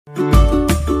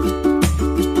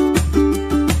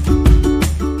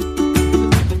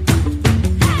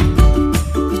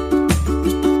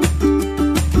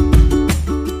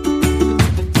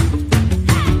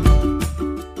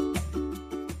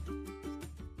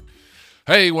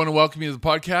Hey, want to welcome you to the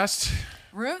podcast,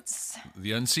 Roots.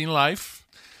 The Unseen Life.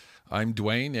 I'm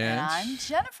Dwayne And I'm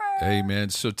Jennifer.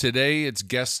 Amen. So today it's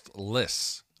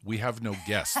guestless. We have no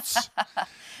guests.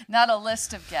 Not a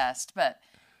list of guests, but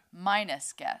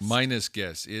minus guests. Minus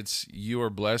guests. It's you are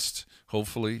blessed.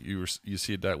 Hopefully you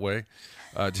see it that way.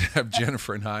 To have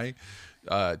Jennifer and I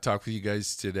talk with you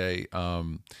guys today.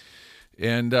 And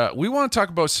we want to talk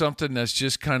about something that's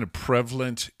just kind of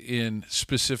prevalent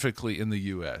specifically in the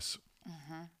U.S.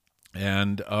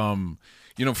 And,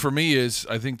 for me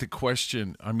I think the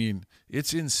question,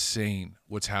 it's insane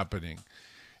what's happening.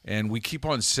 And we keep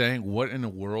on saying, what in the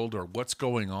world, or what's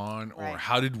going on, or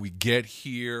how did we get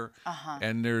here?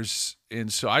 And we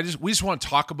just want to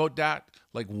talk about that.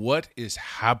 Like, what is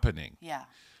happening? Yeah.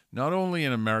 Not only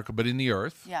in America, but in the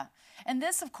earth. Yeah. And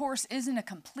this, of course, isn't a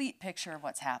complete picture of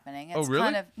what's happening. It's really?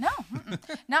 kind of, no,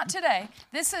 not today.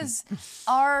 This is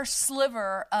our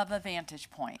sliver of a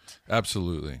vantage point.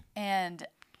 Absolutely. And,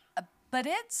 but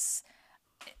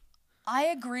I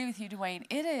agree with you, Dwayne.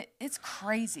 It's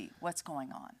crazy what's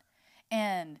going on.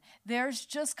 And there's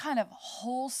just kind of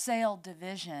wholesale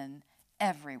division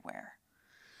everywhere.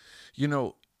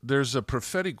 There's a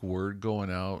prophetic word going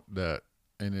out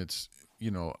and it's,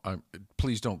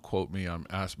 please don't quote me. I'm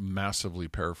massively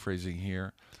paraphrasing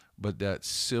here, but that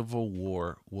civil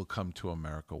war will come to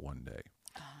America one day.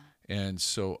 And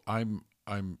so I'm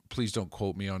please don't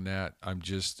quote me on that.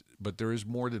 But there is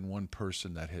more than one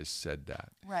person that has said that.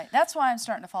 Right. That's why I'm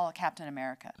starting to follow Captain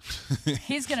America.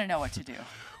 He's going to know what to do.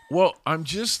 Well, I'm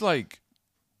just like,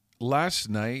 last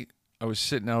night I was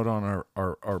sitting out on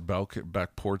our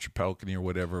back porch balcony or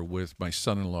whatever with my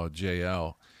son-in-law,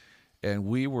 JL. And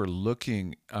we were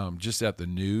looking just at the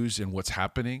news and what's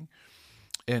happening.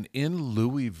 And in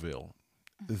Louisville,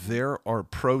 there are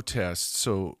protests.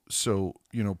 So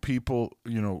people,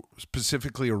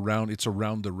 specifically around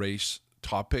the race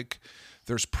topic,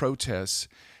 there's protests.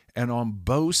 And on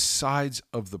both sides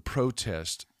of the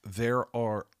protest, there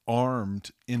are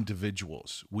armed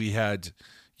individuals. We had,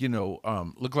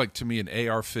 looked like to me an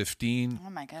AR-15. Oh,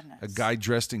 my goodness. A guy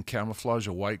dressed in camouflage,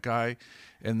 a white guy.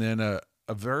 And then a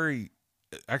very,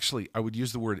 actually, I would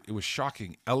use the word, it was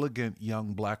shocking, elegant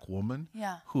young black woman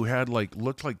who had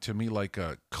looked like to me like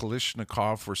a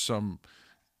Kalashnikov or some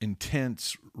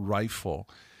intense rifle.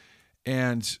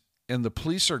 And the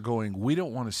police are going, we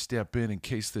don't want to step in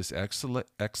case this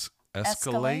escalates.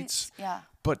 Yeah.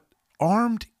 But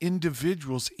armed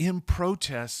individuals in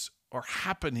protests are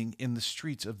happening in the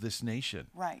streets of this nation.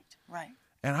 Right.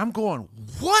 And I'm going,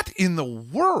 what in the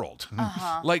world?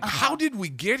 How did we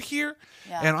get here?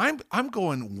 Yeah. And I'm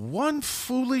going, one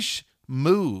foolish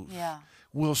move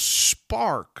will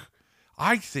spark,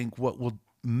 I think, what will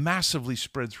massively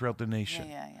spread throughout the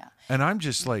nation. Yeah. And I'm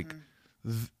just like,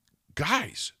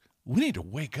 guys, we need to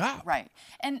wake up. Right.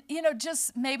 And,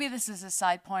 just maybe this is a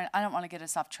side point. I don't want to get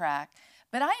us off track,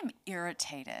 but I am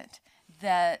irritated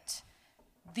that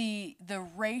the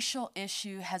racial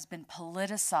issue has been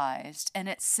politicized, and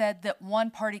it's said that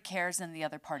one party cares and the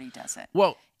other party doesn't.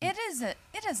 Well, it is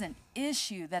an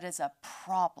issue that is a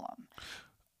problem,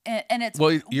 and it's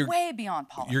way beyond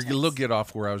politics. You're a little get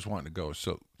off where I was wanting to go,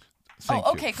 so thank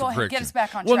you. Okay, go ahead, get us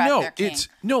back on well, track. No, there, King.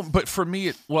 but for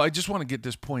me, I just want to get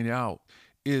this point out: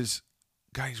 is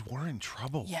guys, we're in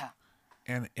trouble. Yeah,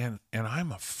 and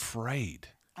I'm afraid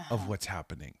of what's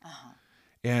happening,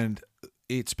 and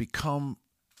it's become.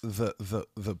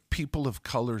 The people of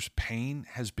color's pain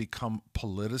has become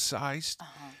politicized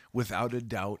without a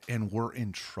doubt, and we're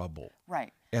in trouble.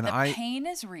 Right. And the pain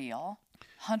is real,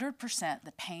 100%.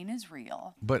 The pain is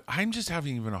real. But I'm just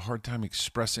having even a hard time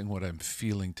expressing what I'm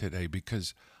feeling today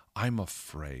because I'm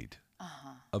afraid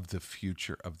of the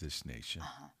future of this nation.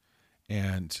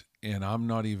 And I'm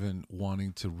not even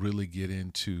wanting to really get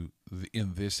into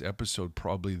in this episode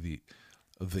probably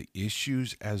the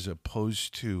issues as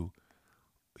opposed to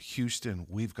Houston,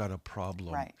 we've got a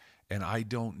problem. Right. And I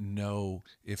don't know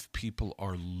if people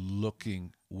are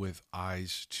looking with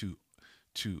eyes to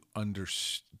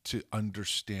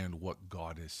understand what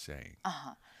God is saying.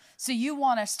 So you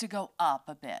want us to go up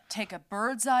a bit, take a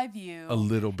bird's eye view, a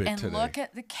little bit and today. Look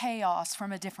at the chaos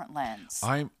from a different lens.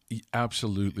 I'm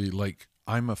absolutely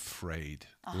I'm afraid.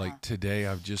 Like today,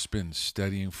 I've just been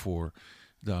studying for.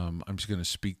 I'm just going to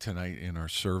speak tonight in our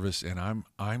service, and I'm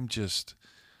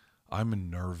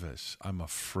nervous. I'm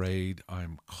afraid.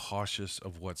 I'm cautious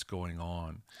of what's going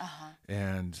on.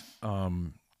 And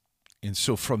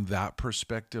so from that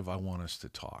perspective, I want us to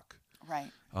talk.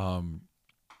 Right.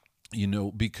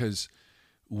 Because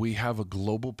we have a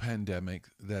global pandemic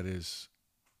that is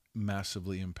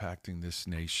massively impacting this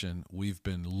nation. We've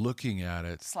been looking at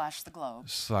it. Slash the globe.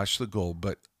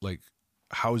 But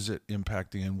how is it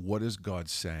impacting and what is God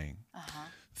saying?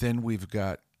 Then we've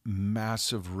got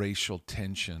massive racial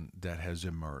tension that has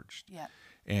emerged. Yeah.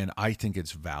 And I think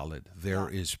it's valid. There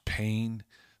is pain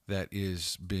that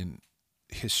is been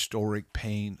historic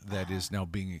pain that is now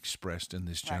being expressed in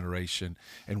this generation,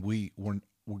 and we've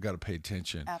got to pay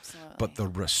attention. Absolutely. But the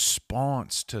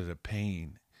response to the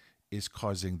pain is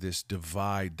causing this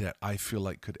divide that I feel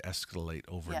like could escalate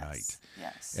overnight.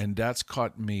 Yes. And that's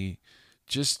caught me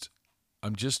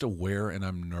I'm just aware and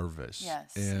I'm nervous.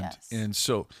 Yes. And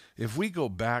so if we go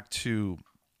back to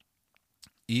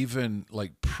even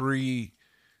like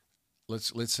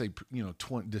let's say,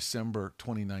 December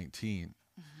 2019,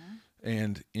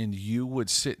 and you would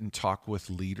sit and talk with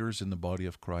leaders in the body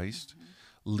of Christ,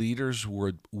 leaders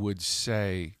would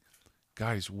say,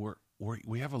 guys,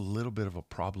 we have a little bit of a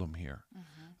problem here.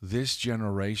 This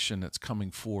generation that's coming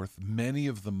forth, many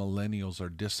of the millennials are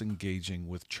disengaging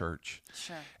with church.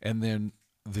 Sure. And then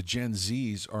the Gen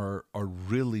Zs are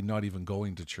really not even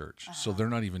going to church. So they're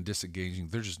not even disengaging.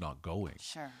 They're just not going.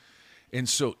 Sure. And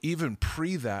so even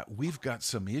pre that, we've got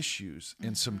some issues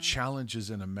and some challenges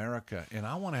in America. And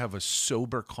I want to have a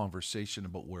sober conversation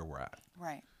about where we're at.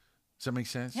 Right. Does that make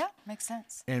sense? Yeah, makes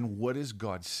sense. And what is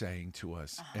God saying to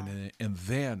us? And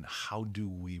then how do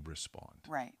we respond?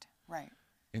 Right. Right.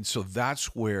 And so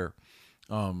that's where,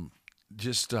 let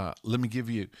me give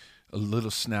you a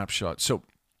little snapshot. So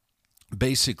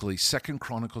basically, 2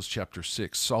 Chronicles chapter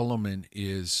 6, Solomon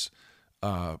is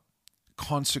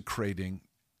consecrating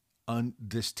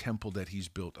this temple that he's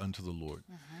built unto the Lord.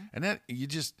 And that I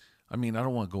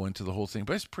don't want to go into the whole thing,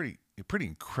 but it's pretty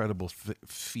incredible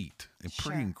feat and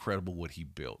pretty incredible what he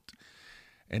built.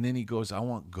 And then he goes, I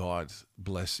want God's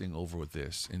blessing over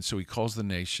this. And so he calls the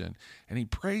nation and he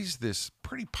prays this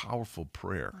pretty powerful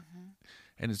prayer.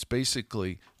 And it's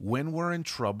basically when we're in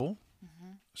trouble,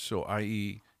 so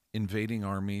i.e. invading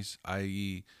armies,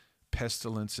 i.e.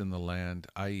 pestilence in the land,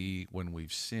 i.e. when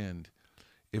we've sinned,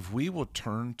 if we will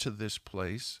turn to this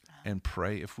place and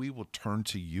pray, if we will turn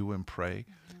to you and pray,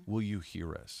 will you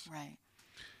hear us? Right.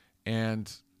 And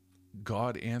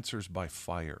God answers by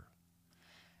fire.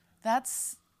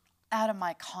 That's out of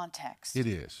my context. It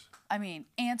is. I mean,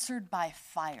 answered by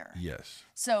fire. Yes.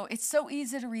 So it's so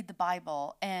easy to read the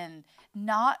Bible and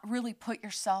not really put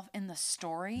yourself in the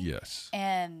story. Yes.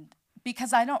 And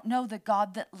because I don't know the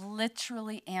God that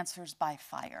literally answers by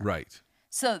fire. Right.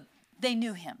 So they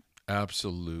knew him.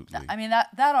 Absolutely. I mean,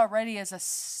 that already is a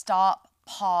stop,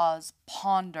 pause,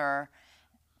 ponder,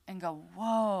 and go,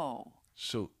 whoa.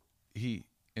 So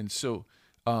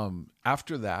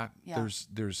after that, Yeah.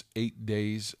 there's 8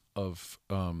 days of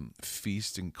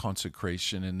feast and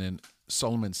consecration, and then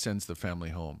Solomon sends the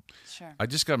family home. Sure. I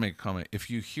just got to make a comment. If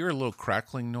you hear a little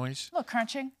crackling noise, A little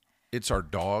crunching. it's our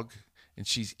dog, and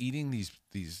she's eating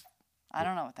these. I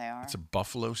don't know what they are. It's a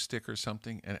buffalo stick or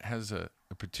something, and it has a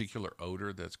particular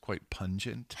odor that's quite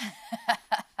pungent.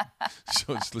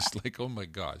 So it's just like, oh my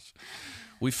gosh.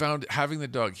 We found having the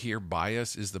dog here by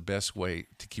us is the best way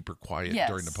to keep her quiet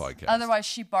during the podcast. Otherwise,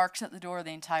 she barks at the door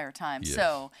the entire time. Yes.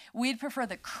 So we'd prefer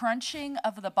the crunching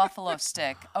of the buffalo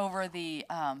stick over the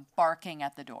barking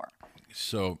at the door.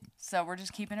 So We're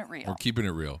just keeping it real. we're keeping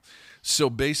it real. So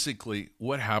basically,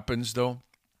 what happens though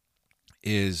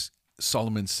is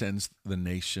Solomon sends the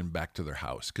nation back to their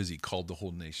house because he called the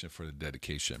whole nation for the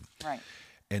dedication. Right.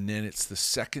 And then it's the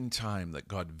second time that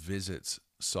God visits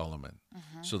Solomon.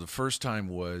 So the first time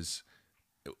was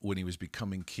when he was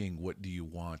becoming king, what do you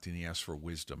want? And he asked for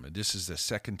wisdom. And this is the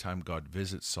second time God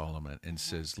visits Solomon and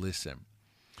says, listen,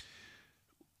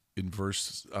 in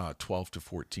verse 12 to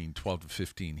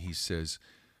 15, he says,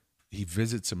 he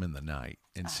visits him in the night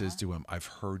and says to him, I've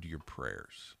heard your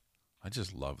prayers. I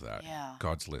just love that. Yeah.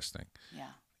 God's listening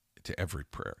to every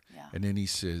prayer. Yeah. And then he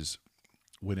says,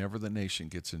 whenever the nation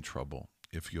gets in trouble,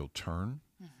 if you'll turn,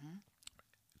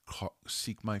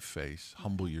 seek my face,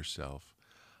 humble yourself,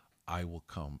 I will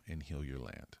come and heal your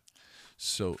land.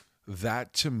 So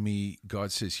that to me,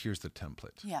 God says, here's the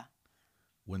template. Yeah.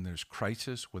 When there's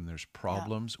crisis, when there's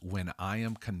problems, when I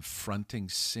am confronting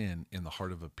sin in the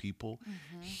heart of a people,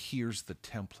 here's the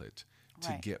template to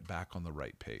Right. get back on the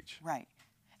right page. Right.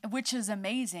 Which is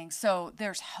amazing. So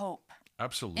there's hope.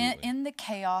 Absolutely. In the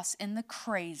chaos, in the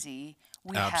crazy,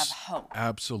 we have hope.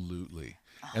 Absolutely.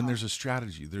 And there's a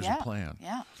strategy. There's Yeah. a plan.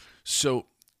 Yeah. So,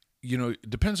 it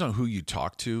depends on who you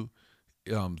talk to.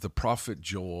 The prophet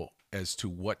Joel, as to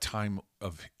what time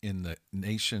in the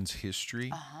nation's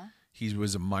history, he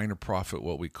was a minor prophet,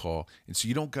 what we call. And so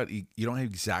you don't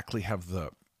exactly have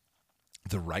the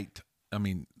right. I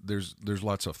mean, there's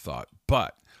lots of thought,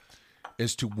 but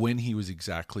as to when he was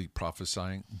exactly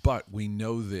prophesying. But we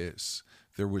know this,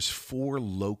 there was 4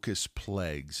 locust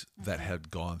plagues that had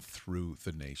gone through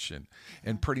the nation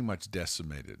and pretty much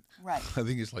decimated. Right. I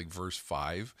think it's like verse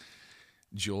 5.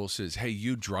 Joel says, "Hey,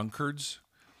 you drunkards,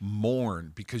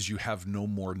 mourn because you have no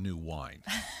more new wine."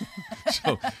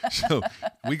 so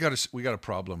we got a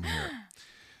problem here.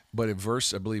 But in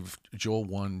I believe Joel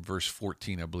 1 verse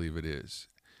 14, I believe it is.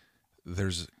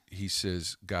 He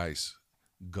says, "Guys,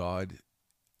 God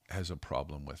has a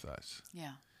problem with us."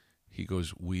 Yeah. He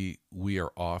goes, we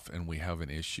are off and we have an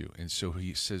issue. And so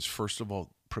he says, first of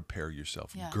all, prepare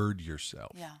yourself, gird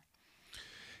yourself. Yeah.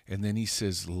 And then he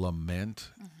says,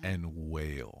 lament and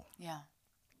wail. Yeah.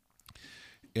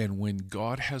 And when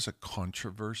God has a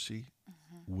controversy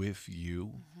with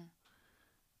you,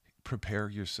 prepare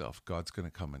yourself. God's going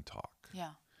to come and talk.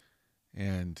 Yeah.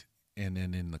 And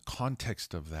then in the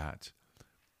context of that,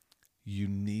 you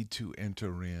need to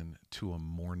enter into a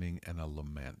mourning and a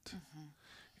lament.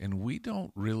 And we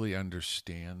don't really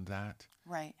understand that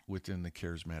Right. within the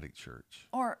charismatic church.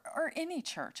 Or any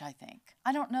church, I think.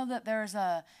 I don't know that there's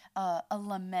a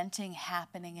lamenting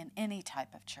happening in any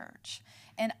type of church.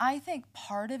 And I think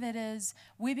part of it is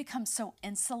we become so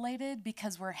insulated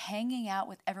because we're hanging out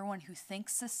with everyone who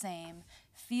thinks the same,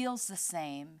 feels the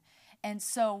same. And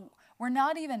so we're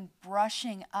not even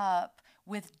brushing up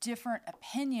with different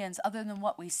opinions other than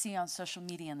what we see on social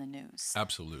media and the news.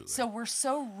 Absolutely. So we're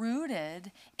so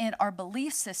rooted in our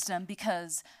belief system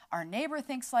because our neighbor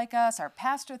thinks like us, our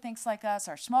pastor thinks like us,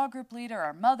 our small group leader,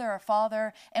 our mother, our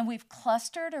father, and we've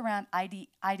clustered around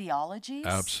ideologies.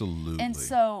 Absolutely. And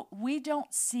so we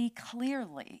don't see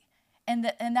clearly.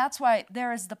 And that's why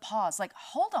there is the pause. Like,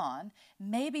 hold on,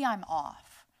 maybe I'm off.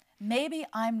 Maybe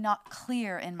I'm not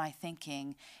clear in my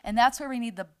thinking. And that's where we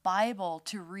need the Bible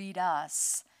to read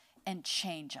us and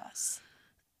change us.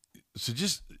 So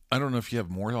I don't know if you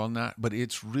have more on that, but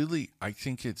I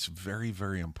think it's very,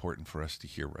 very important for us to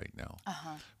hear right now.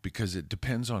 Because it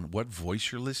depends on what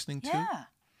voice you're listening to Yeah.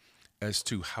 as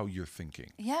to how you're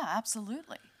thinking. Yeah,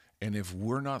 absolutely. And if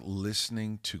we're not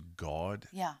listening to God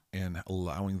Yeah. and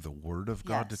allowing the Word of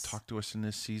God Yes. to talk to us in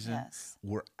this season, Yes.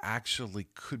 we're actually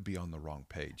could be on the wrong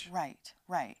page. Right,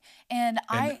 right. And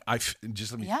And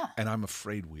Yeah. and I'm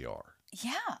afraid we are.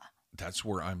 yeah. That's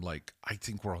where I'm like, I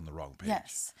think we're on the wrong page.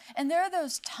 Yes. And there are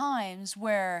those times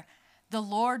where the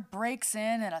Lord breaks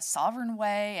in a sovereign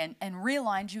way and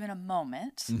realigns you in a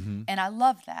moment. And I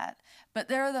love that. But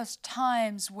there are those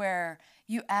times where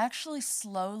you actually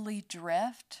slowly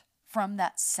drift from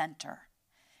that center.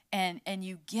 And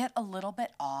you get a little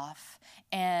bit off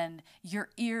and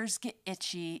your ears get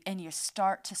itchy and you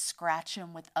start to scratch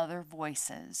them with other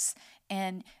voices.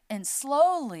 And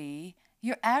slowly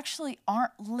you actually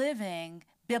aren't living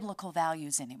biblical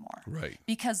values anymore. Right.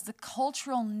 Because the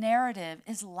cultural narrative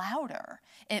is louder.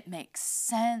 It makes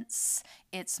sense.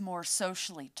 It's more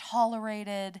socially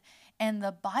tolerated. And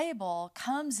the Bible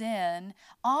comes in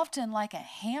often like a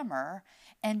hammer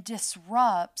and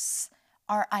disrupts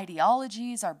our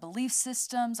ideologies, our belief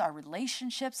systems, our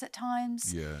relationships at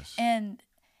times. Yes. And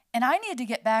I need to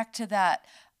get back to that,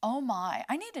 oh my,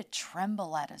 I need to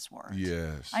tremble at his word.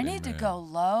 Yes. I need to amen. go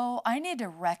low. I need to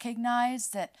recognize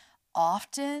that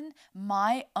often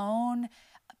my own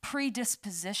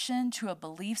predisposition to a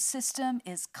belief system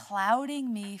is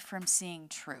clouding me from seeing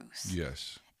truth.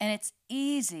 Yes. And it's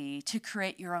easy to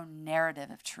create your own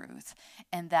narrative of truth.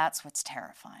 And that's what's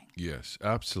terrifying. Yes,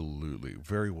 absolutely.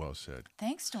 Very well said.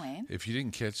 Thanks, Dwayne. If you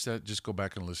didn't catch that, just go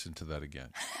back and listen to that again.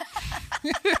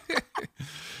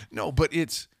 No, but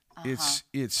it's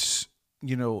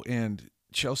and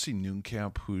Chelsea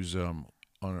Nooncamp, who's on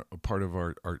a part of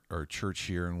our church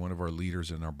here and one of our leaders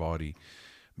in our body,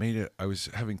 I was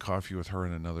having coffee with her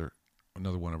and another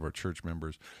one of our church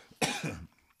members.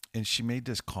 And she made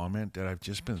this comment that I've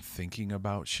just been thinking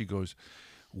about. She goes,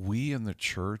 we in the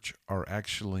church are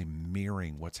actually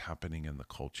mirroring what's happening in the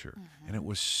culture. And it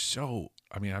was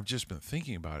I've just been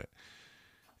thinking about it.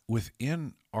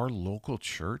 Within our local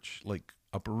church, like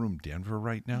Upper Room Denver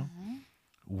right now,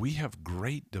 we have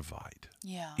great divide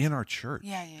in our church.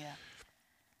 Yeah.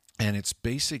 And it's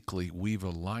basically we've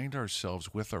aligned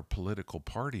ourselves with our political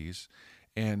parties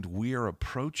and we are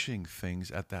approaching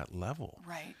things at that level.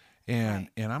 Right. And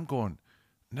I'm going,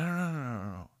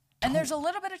 no. And there's a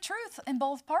little bit of truth in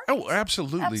both parties. Oh,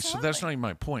 absolutely. So that's not even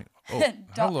my point. Oh,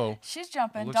 hello. She's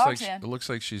jumping. It Dog's in. It looks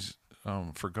like she's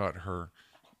forgot her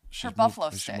buffalo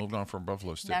stick. She moved on from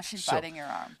buffalo stick. Now she's biting your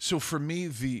arm. So for me,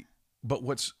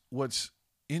 what's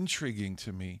intriguing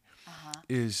to me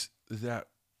is that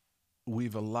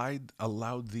we've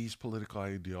allowed these political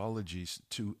ideologies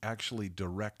to actually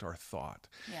direct our thought.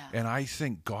 Yeah. And I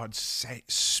think God's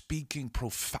speaking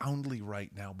profoundly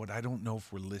right now, but I don't know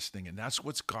if we're listening. And that's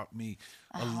what's got me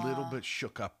a little bit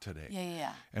shook up today.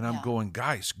 Yeah. And I'm Yeah. going,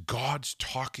 guys, God's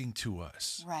talking to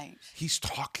us. Right. He's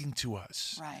talking to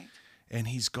us. Right. And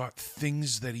he's got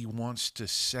things that he wants to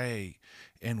say,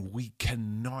 and we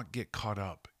cannot get caught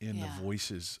up in Yeah. the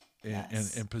voices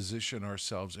Yes. and position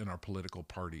ourselves in our political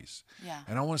parties. Yeah.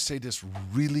 And I want to say this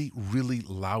really, really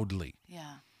loudly.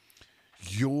 Yeah.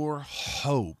 Your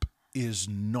hope is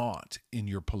not in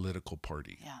your political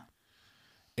party. Yeah.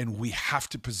 And we have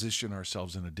to position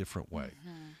ourselves in a different way.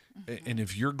 Mm-hmm. And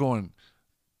if you're going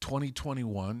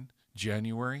 2021,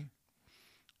 January,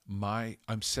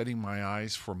 I'm setting my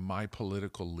eyes for my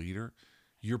political leader,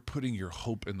 you're putting your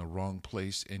hope in the wrong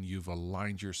place and you've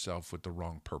aligned yourself with the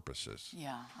wrong purposes.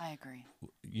 Yeah, I agree.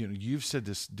 You know, you've said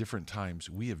this different times.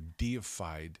 We have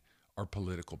deified our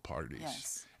political parties.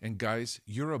 Yes. And guys,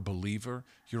 you're a believer,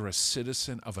 you're a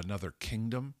citizen of another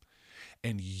kingdom,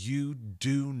 and you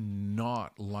do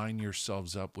not line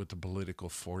yourselves up with the political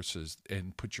forces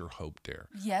and put your hope there.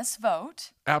 Yes,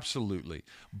 vote. Absolutely.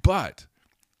 But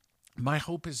my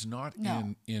hope is not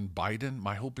No. in Biden.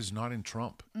 My hope is not in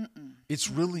Trump. It's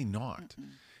really not.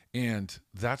 And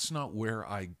that's not where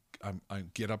I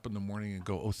get up in the morning and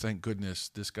go, oh, thank goodness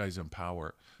this guy's in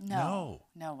power. No.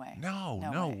 No way.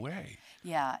 No way.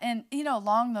 Yeah. And,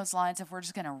 along those lines, if we're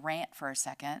just going to rant for a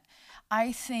second,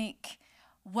 I think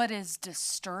what is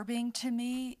disturbing to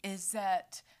me is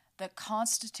that the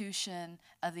Constitution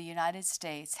of the United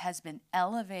States has been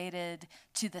elevated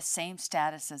to the same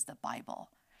status as the Bible.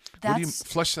 What do you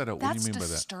flesh that out? What do you mean by that?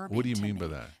 Disturbing What do you to mean me. by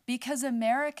that? Because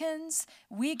Americans,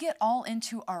 we get all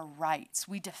into our rights.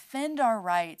 We defend our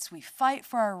rights. We fight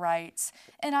for our rights.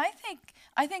 And I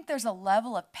think there's a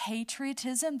level of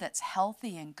patriotism that's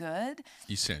healthy and good.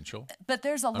 Essential. But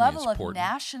there's a it's level of important.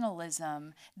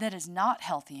 nationalism that is not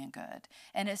healthy and good.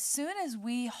 And as soon as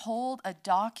we hold a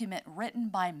document written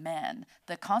by men,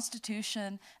 the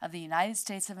Constitution of the United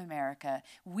States of America,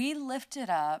 we lift it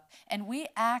up and we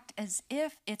act as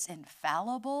if it's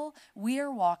infallible, we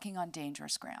are walking on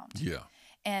dangerous ground. Yeah.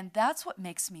 And that's what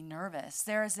makes me nervous.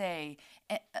 There is a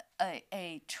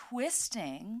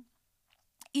twisting,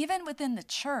 even within the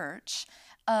church,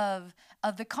 of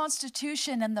the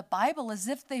Constitution and the Bible as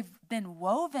if they've been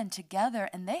woven together,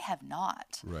 and they have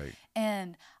not. Right.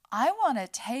 And I want to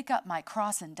take up my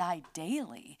cross and die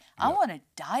daily. I want to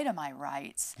die to my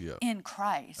rights in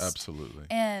Christ. Absolutely.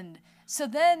 And so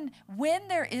then when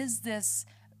there is this,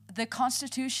 the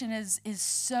Constitution is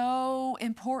so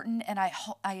important, and I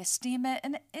esteem it,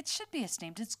 and it should be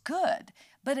esteemed. It's good,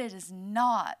 but it is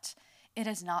not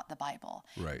the Bible.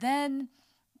 Right. Then,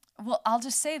 well, I'll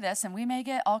just say this, and we may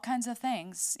get all kinds of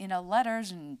things, letters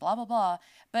and blah, blah, blah.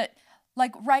 But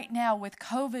like right now with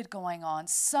COVID going on,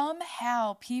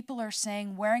 somehow people are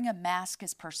saying wearing a mask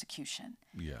is persecution.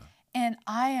 Yeah. And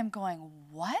I am going,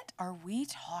 what are we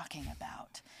talking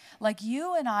about? Like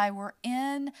you and I were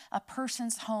in a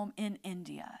person's home in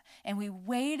India, and we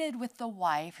waited with the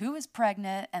wife who was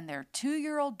pregnant and their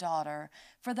 2-year-old daughter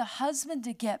for the husband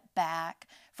to get back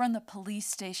from the police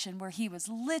station where he was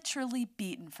literally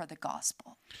beaten for the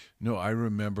gospel. No, I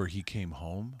remember he came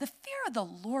home. The fear of the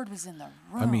Lord was in the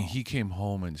room. I mean, he came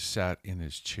home and sat in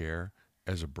his chair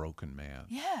as a broken man.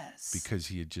 Yes. Because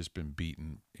he had just been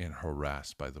beaten and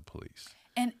harassed by the police.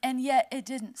 And yet it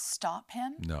didn't stop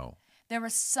him. No. There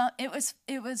was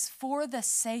it was for the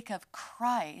sake of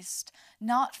Christ,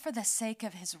 not for the sake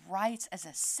of his rights as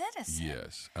a citizen.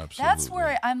 Yes, absolutely. That's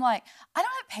where I'm like, I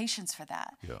don't have patience for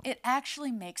that. Yeah. It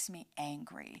actually makes me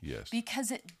angry. Yes.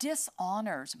 Because it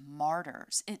dishonors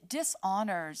martyrs. It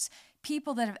dishonors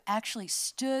people that have actually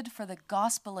stood for the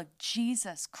gospel of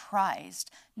Jesus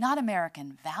Christ, not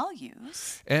American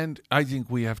values. And I think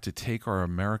we have to take our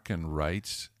American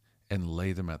rights and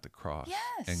lay them at the cross.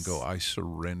 Yes. And go, I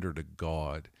surrender to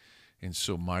God. And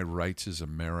so my rights as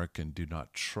American do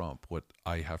not trump what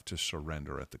I have to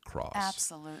surrender at the cross.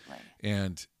 Absolutely.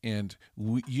 And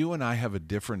you and I have a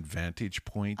different vantage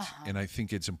point, and I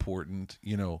think it's important.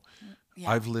 Yeah.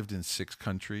 I've lived in 6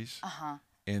 countries,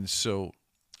 and so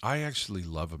I actually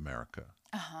love America.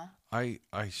 I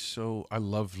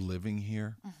love living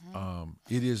here.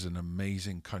 It is an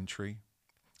amazing country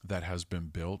that has been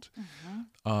built.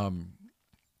 But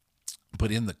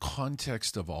in the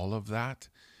context of all of that,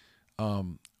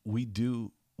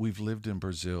 we've lived in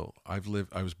Brazil. I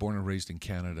was born and raised in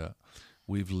Canada.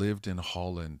 We've lived in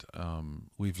Holland.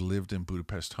 We've lived in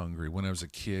Budapest, Hungary. When I was a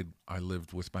kid, I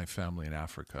lived with my family in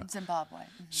Africa. Zimbabwe.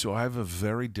 So I have a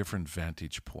very different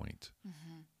vantage point.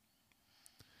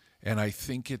 And I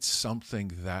think it's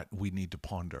something that we need to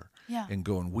ponder Yeah. and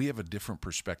go, and we have a different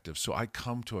perspective. So I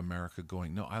come to America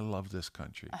going, no, I love this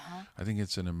country. I think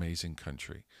it's an amazing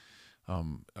country.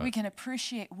 We can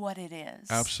appreciate what it is.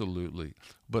 Absolutely.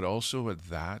 But also at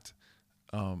that,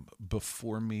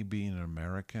 before me being an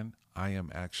American, I am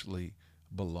actually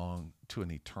belong to an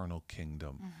eternal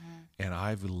kingdom. And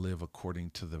I live according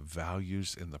to the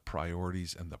values and the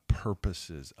priorities and the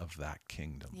purposes of that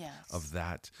kingdom, Yes. of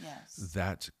that Yes.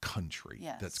 that country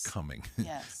Yes. that's coming,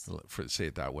 Yes. for say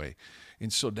it that way.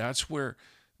 And so that's where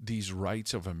these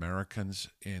rights of Americans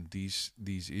and these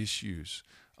issues,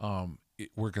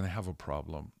 we're going to have a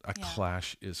problem. A Yeah.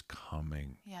 clash is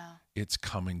coming. Yeah. It's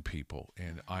coming, people,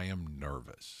 and I am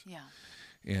nervous. Yeah.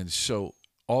 And so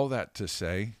all that to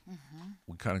say,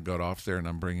 we kind of got off there, and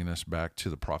I'm bringing us back to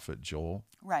the prophet Joel.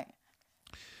 Right.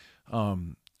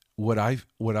 What I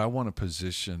want to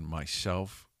position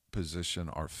myself, position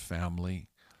our family,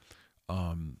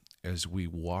 as we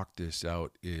walk this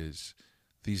out, is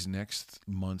these next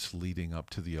months leading up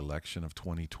to the election of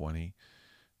 2020.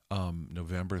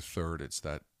 November 3rd. It's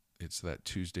that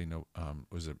Tuesday. No,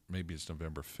 maybe it's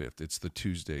November 5th. It's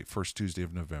the first Tuesday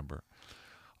of November.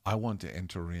 I want to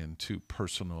enter into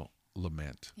personal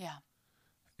lament Yeah.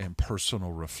 and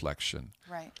personal reflection.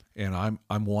 Right. And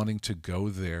I'm wanting to go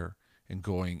there and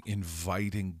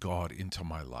inviting God into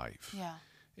my life. Yeah.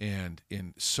 And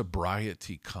in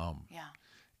sobriety come. Yeah.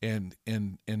 And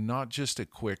not just a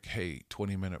quick, hey,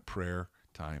 20-minute prayer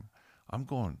time. I'm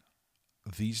going,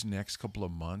 these next couple of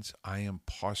months, I am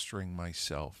posturing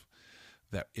myself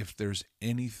that if there's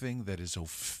anything that is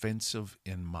offensive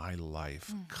in my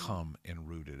life, come and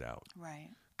root it out. Right.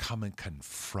 Come and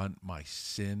confront my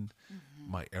sin,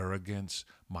 my arrogance,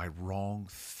 my wrong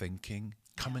thinking.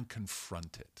 Come and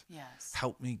confront it. Yes.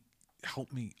 Help me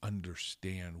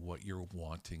understand what you're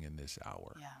wanting in this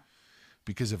hour. Yeah.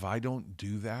 Because if I don't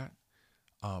do that,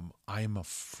 I am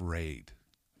afraid.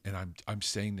 And I'm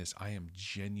saying this, I am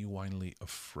genuinely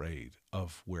afraid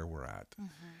of where we're at,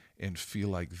 and feel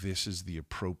like this is the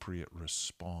appropriate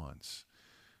response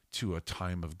to a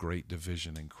time of great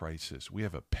division and crisis. We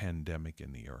have a pandemic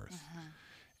in the earth,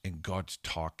 and God's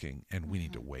talking, and we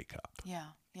need to wake up.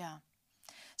 Yeah. Yeah.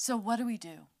 So what do we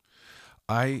do?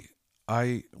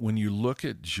 When you look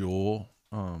at Joel,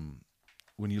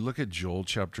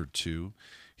 chapter 2,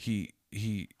 he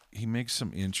makes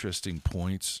some interesting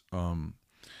points.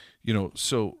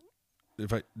 So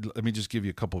let me just give you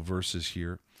a couple verses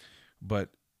here, but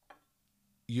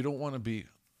you don't want to be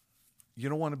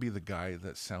the guy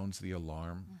that sounds the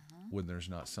alarm when there's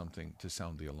not something to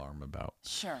sound the alarm about.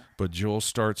 Sure. But Joel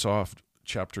starts off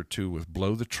chapter 2 with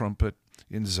blow the trumpet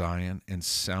in Zion and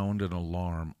sound an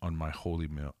alarm on my holy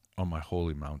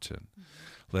mountain.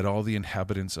 Let all the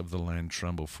inhabitants of the land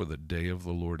tremble, for the day of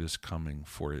the Lord is coming,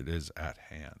 for it is at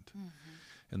hand.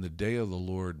 And the day of the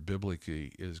Lord,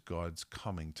 biblically, is God's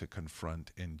coming to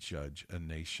confront and judge a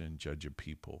nation, judge a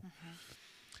people.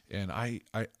 And I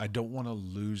don't want to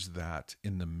lose that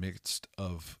in the midst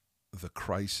of the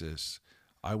crisis.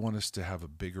 I want us to have a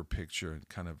bigger picture and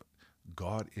kind of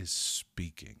God is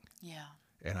speaking. Yeah.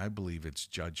 And I believe it's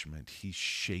judgment. He's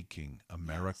shaking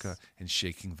America and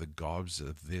shaking the gods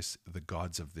of this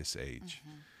age.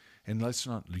 And let's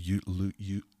not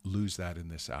lose that in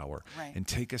this hour. Right. And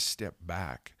take a step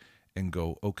back and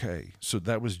go, okay, so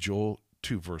that was Joel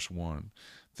 2, verse 1.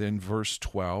 Then verse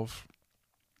 12,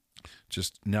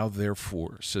 just now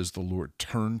therefore, says the Lord,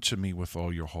 turn to me with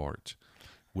all your heart,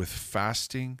 with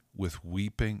fasting, with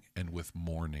weeping, and with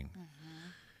mourning.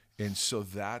 And so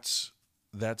that's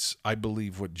I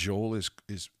believe what Joel is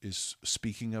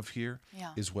speaking of here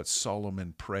is what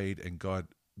Solomon prayed, and God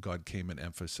came and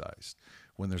emphasized.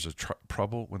 When there's a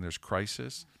trouble, when there's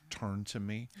crisis, turn to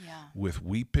me with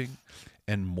weeping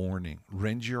and mourning.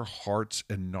 Rend your hearts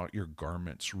and not your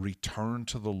garments. Return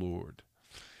to the Lord,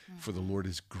 for the Lord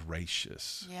is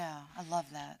gracious. Yeah, I love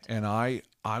that. And I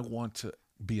want to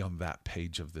be on that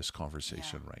page of this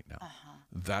conversation right now.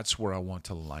 That's where I want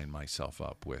to line myself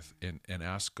up with and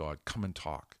ask God, come and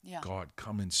talk. Yeah. God,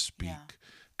 come and speak.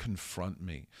 Confront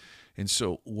me. And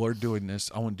so we're doing this.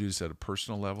 I want to do this at a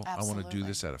personal level. Absolutely. I want to do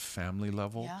this at a family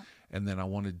level. Yeah. And then I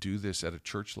want to do this at a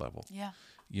church level. Yeah.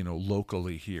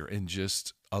 Locally here, and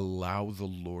just allow the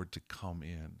Lord to come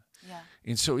in. Yeah.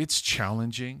 And so it's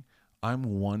challenging.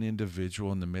 I'm one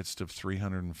individual in the midst of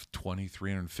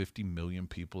 350 million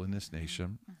people in this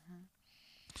nation.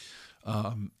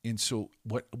 And so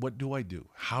what do I do?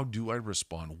 How do I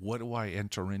respond? What do I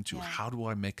enter into? How do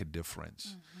I make a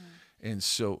difference? And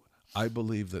so I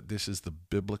believe that this is the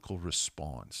biblical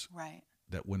response. Right.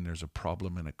 That when there's a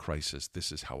problem and a crisis,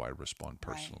 this is how I respond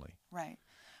personally. Right.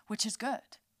 Which is good.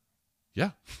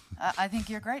 Yeah. I think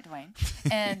you're great, Dwayne.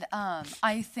 And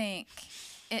I think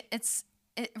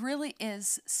it really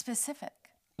is specific.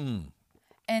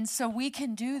 And so we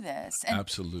can do this. And,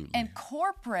 Absolutely. And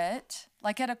corporate,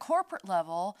 like at a corporate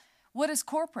level, what is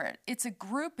corporate? It's a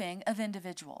grouping of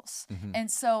individuals. And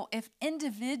so if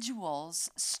individuals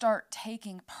start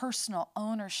taking personal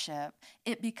ownership,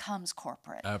 it becomes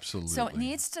corporate. Absolutely. So it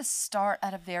needs to start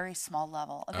at a very small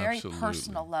level, a very Absolutely.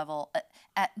 personal level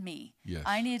at me. Yes.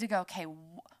 I need to go, okay,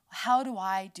 how do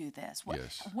I do this?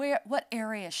 Yes. What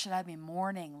areas should I be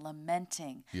mourning,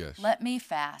 lamenting? Yes. Let me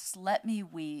fast. Let me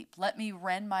weep. Let me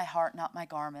rend my heart, not my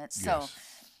garments. So Yes.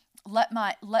 let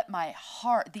my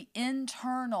heart, the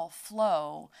internal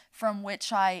flow from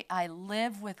which I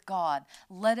live with God,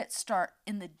 let it start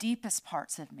in the deepest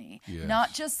parts of me. Yes.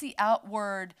 Not just the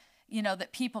outward,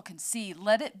 that people can see.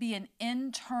 Let it be an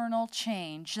internal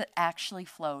change that actually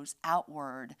flows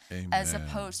outward, as Amen.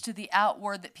 opposed to the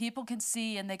outward that people can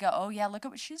see and they go, oh yeah, look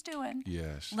at what she's doing.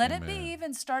 Yes. Let Amen. it be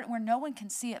even start where no one can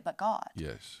see it but God.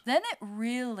 Yes. Then it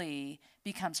really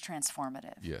becomes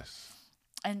transformative. Yes.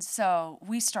 And so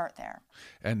we start there.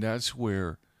 And that's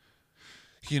where,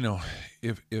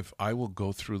 if I will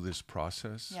go through this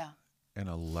process Yeah. and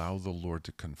allow the Lord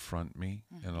to confront me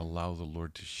and allow the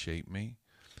Lord to shape me,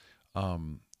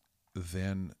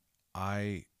 then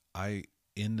I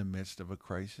in the midst of a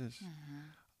crisis,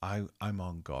 I'm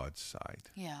on God's side.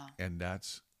 Yeah. And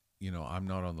that's, I'm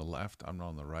not on the left, I'm not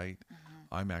on the right.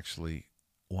 I'm actually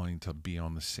wanting to be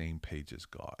on the same page as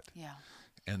God. Yeah.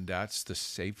 And that's the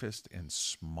safest and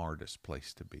smartest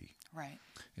place to be. Right.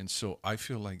 And so I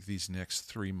feel like these next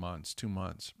 2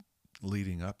 months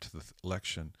leading up to the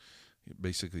election,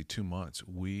 basically 2 months,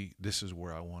 this is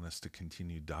where I want us to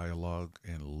continue dialogue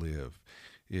and live,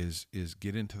 is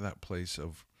get into that place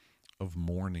of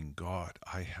mourning. God,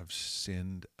 I have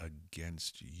sinned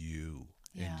against you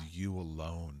Yeah. and you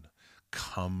alone.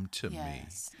 Come to me.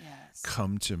 Yes.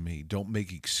 Come to me. Don't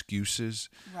make excuses.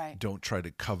 Right. Don't try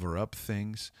to cover up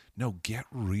things. No, get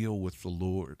real with the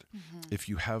Lord. If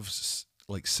you have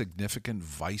significant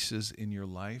vices in your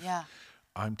life, Yeah.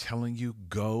 I'm telling you,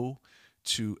 go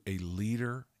to a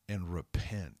leader and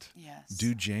repent. Yes.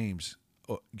 Do James,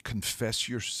 confess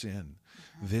your sin.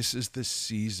 This is the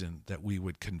season that we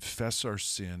would confess our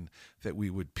sin, that we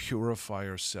would purify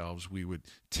ourselves, we would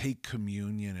take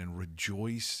communion and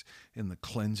rejoice in the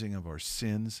cleansing of our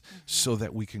sins so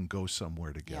that we can go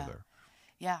somewhere together.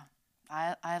 Yeah.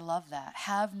 I love that.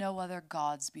 Have no other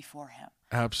gods before him.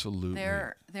 Absolutely.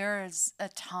 There is a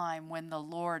time when the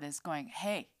Lord is going,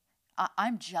 hey,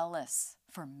 I'm jealous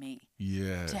for me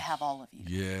Yes. to have all of you.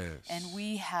 Yes. And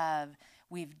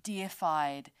we've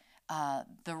deified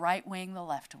the right wing, the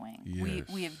left wing. Yes.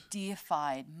 We have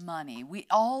deified money.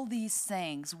 All these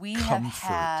things we Comfort, have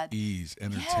had ease,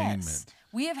 entertainment. Yes,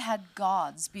 we have had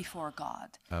gods before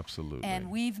God. Absolutely. And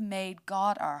we've made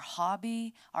God our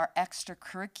hobby, our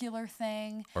extracurricular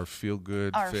thing, our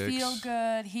feel-good our fix.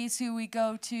 feel-good. He's who we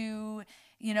go to,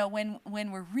 when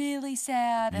we're really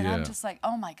sad. And I'm Yeah. just like,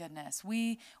 oh my goodness,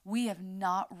 we have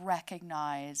not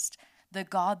recognized the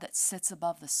God that sits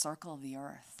above the circle of the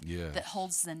earth, Yes. that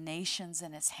holds the nations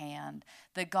in his hand,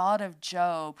 the God of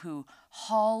Job who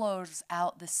hollows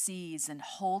out the seas and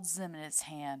holds them in his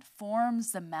hand,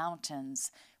 forms the mountains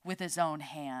with his own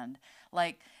hand,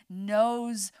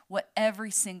 knows what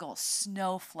every single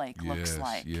snowflake looks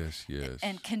like. Yes.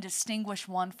 And can distinguish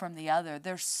one from the other.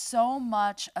 There's so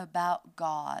much about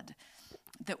God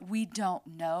that we don't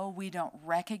know. We don't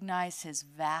recognize his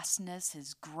vastness,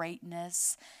 his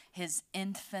greatness, his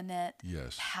infinite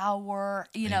Yes. power.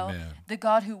 Amen. The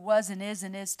God who was and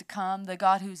is to come, the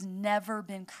God who's never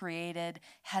been created,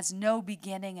 has no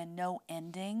beginning and no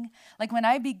ending. When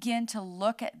I begin to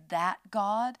look at that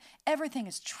God, everything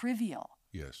is trivial.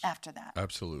 Yes. After that.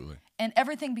 Absolutely. And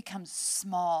everything becomes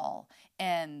small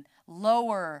and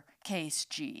lowercase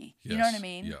g. You know what I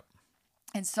mean? Yep.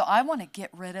 And so I want to get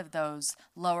rid of those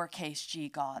lowercase g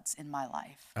gods in my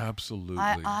life. Absolutely.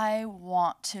 I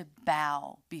want to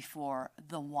bow before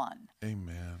the one.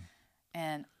 Amen.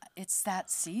 And it's that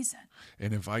season.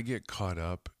 And if I get caught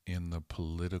up in the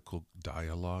political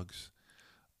dialogues,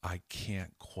 I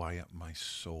can't quiet my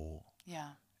soul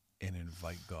Yeah. and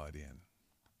invite God in.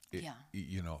 Yeah.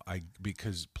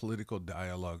 Because political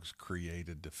dialogues create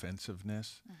a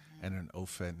defensiveness and an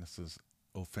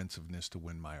offensiveness to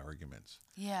win my arguments.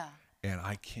 Yeah. And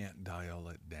I can't dial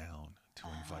it down to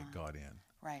invite God in.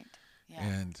 Right. Yeah.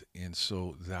 And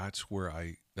so that's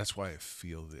why I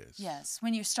feel this. Yes.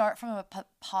 When you start from a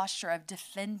posture of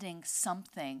defending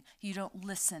something, you don't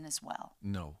listen as well.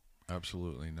 No,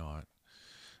 absolutely not.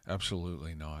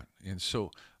 Absolutely not. And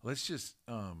so let's just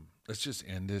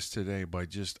end this today by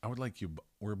just I would like you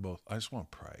we're both I just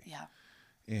want to pray Yeah.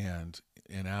 and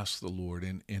ask the Lord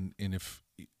and if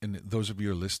and those of you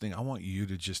who are listening, I want you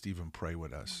to just even pray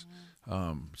with us.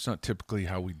 It's not typically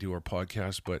how we do our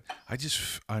podcast, but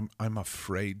I'm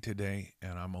afraid today,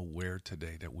 and I'm aware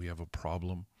today that we have a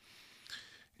problem,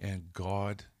 and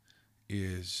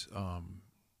is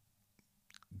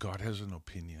God has an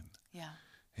opinion. Yeah.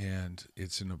 And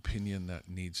it's an opinion that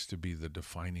needs to be the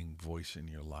defining voice in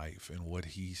your life. And what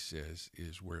he says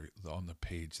is where on the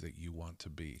page that you want to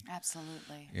be.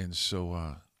 Absolutely. And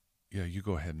so, yeah, you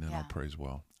go ahead and then Yeah. I'll pray as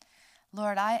well.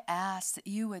 Lord, I ask that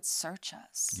you would search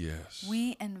us. Yes.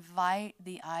 We invite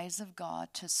the eyes of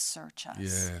God to search us.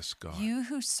 Yes, God. You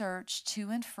who search to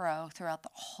and fro throughout the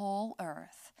whole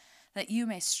earth, that you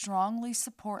may strongly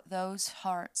support those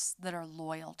hearts that are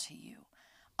loyal to you.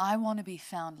 I want to be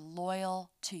found loyal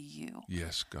to you.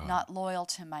 Yes, God. Not loyal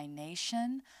to my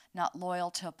nation, not loyal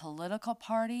to a political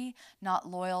party, not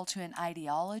loyal to an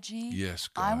ideology. Yes,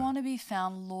 God. I want to be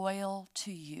found loyal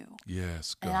to you.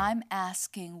 Yes, God. And I'm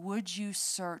asking, would you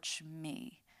search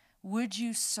me? Would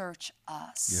you search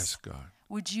us? Yes, God.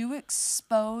 Would you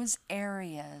expose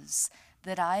areas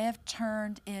that I have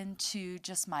turned into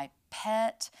just my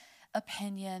pet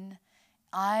opinion?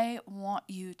 I want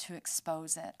you to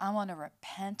expose it. I want to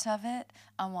repent of it.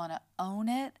 I want to own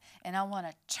it. And I want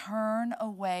to turn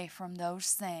away from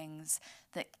those things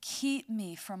that keep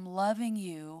me from loving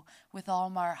you with all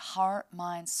my heart,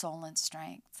 mind, soul, and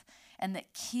strength. And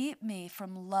that keep me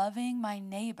from loving my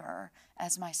neighbor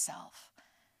as myself.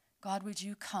 God, would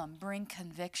you come, bring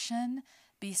conviction,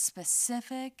 be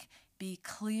specific, be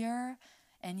clear,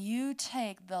 and you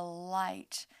take the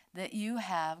light that you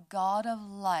have, God of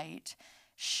light,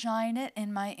 shine it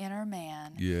in my inner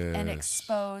man, and Yes.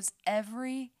 expose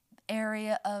every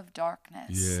area of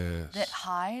darkness Yes. that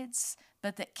hides,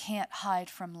 but that can't hide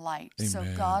from light. So,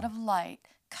 Amen. God of light,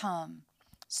 come,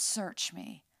 search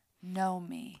me, know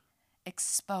me,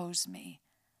 expose me.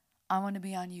 I want to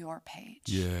be on your page.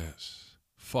 Yes.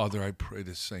 Father, I pray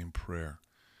the same prayer.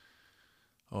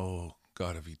 Oh,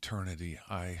 God of eternity,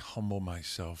 I humble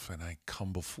myself and I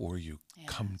come before you. Yes.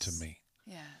 Come to me.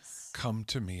 Yes. Come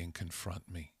to me and confront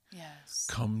me. Yes.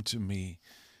 Come to me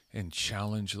and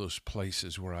challenge those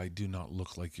places where I do not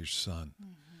look like your son.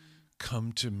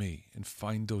 Come to me and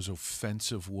find those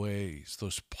offensive ways,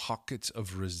 those pockets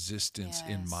of resistance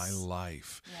in my Yes.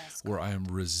 life Yes, where I am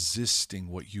resisting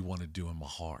what you want to do in my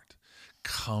heart.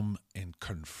 Come and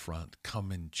confront.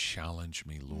 Come and challenge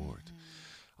me, Lord.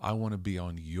 I want to be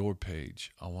on your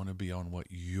page. I want to be on what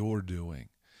you're doing.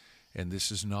 And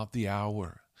this is not the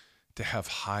hour to have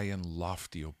high and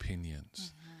lofty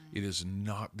opinions. It is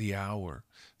not the hour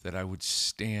that I would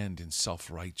stand in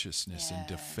self-righteousness and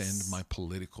defend Yes. my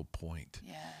political point.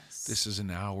 Yes. This is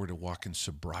an hour to walk in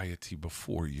sobriety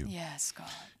before you. Yes, God.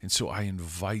 And so I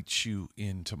invite you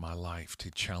into my life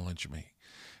to challenge me.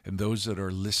 And those that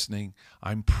are listening,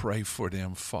 I'm praying for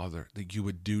them, Father, that you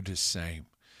would do the same.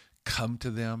 Come to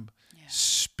them, Yes.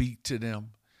 speak to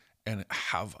them, and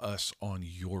have us on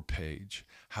your page.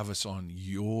 Have us on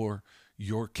your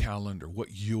calendar, what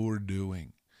you're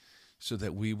doing, so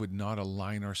that we would not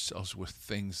align ourselves with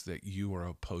things that you are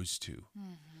opposed to.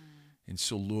 And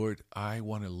so, Lord, I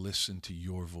want to listen to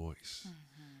your voice.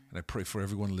 And I pray for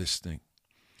everyone listening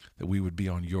that we would be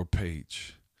on your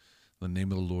page. In the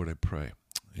name of the Lord, I pray.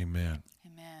 Amen.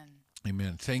 Amen.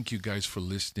 Amen. Thank you guys for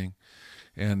listening.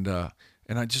 And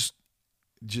I just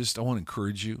I want to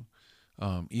encourage you,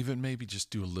 even maybe just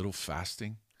do a little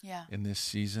fasting Yeah. in this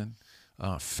season.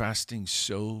 Fasting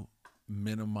so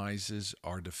minimizes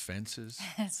our defenses.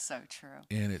 It's so true.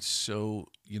 And it's so,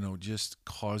 just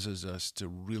causes us to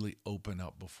really open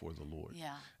up before the Lord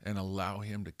Yeah. and allow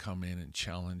him to come in and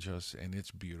challenge us. And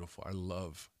it's beautiful. I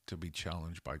love to be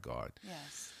challenged by God.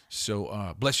 Yes.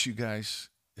 So bless you guys.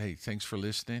 Hey, thanks for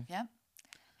listening. Yep.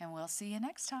 And we'll see you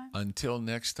next time. Until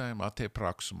next time, até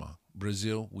próxima.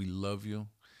 Brazil, we love you.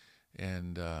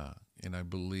 And I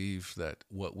believe that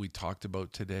what we talked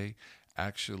about today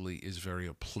actually is very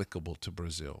applicable to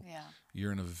Brazil. Yeah.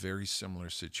 You're in a very similar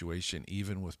situation,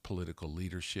 even with political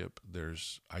leadership.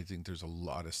 I think there's a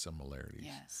lot of similarities.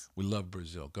 Yes. We love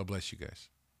Brazil. God bless you guys.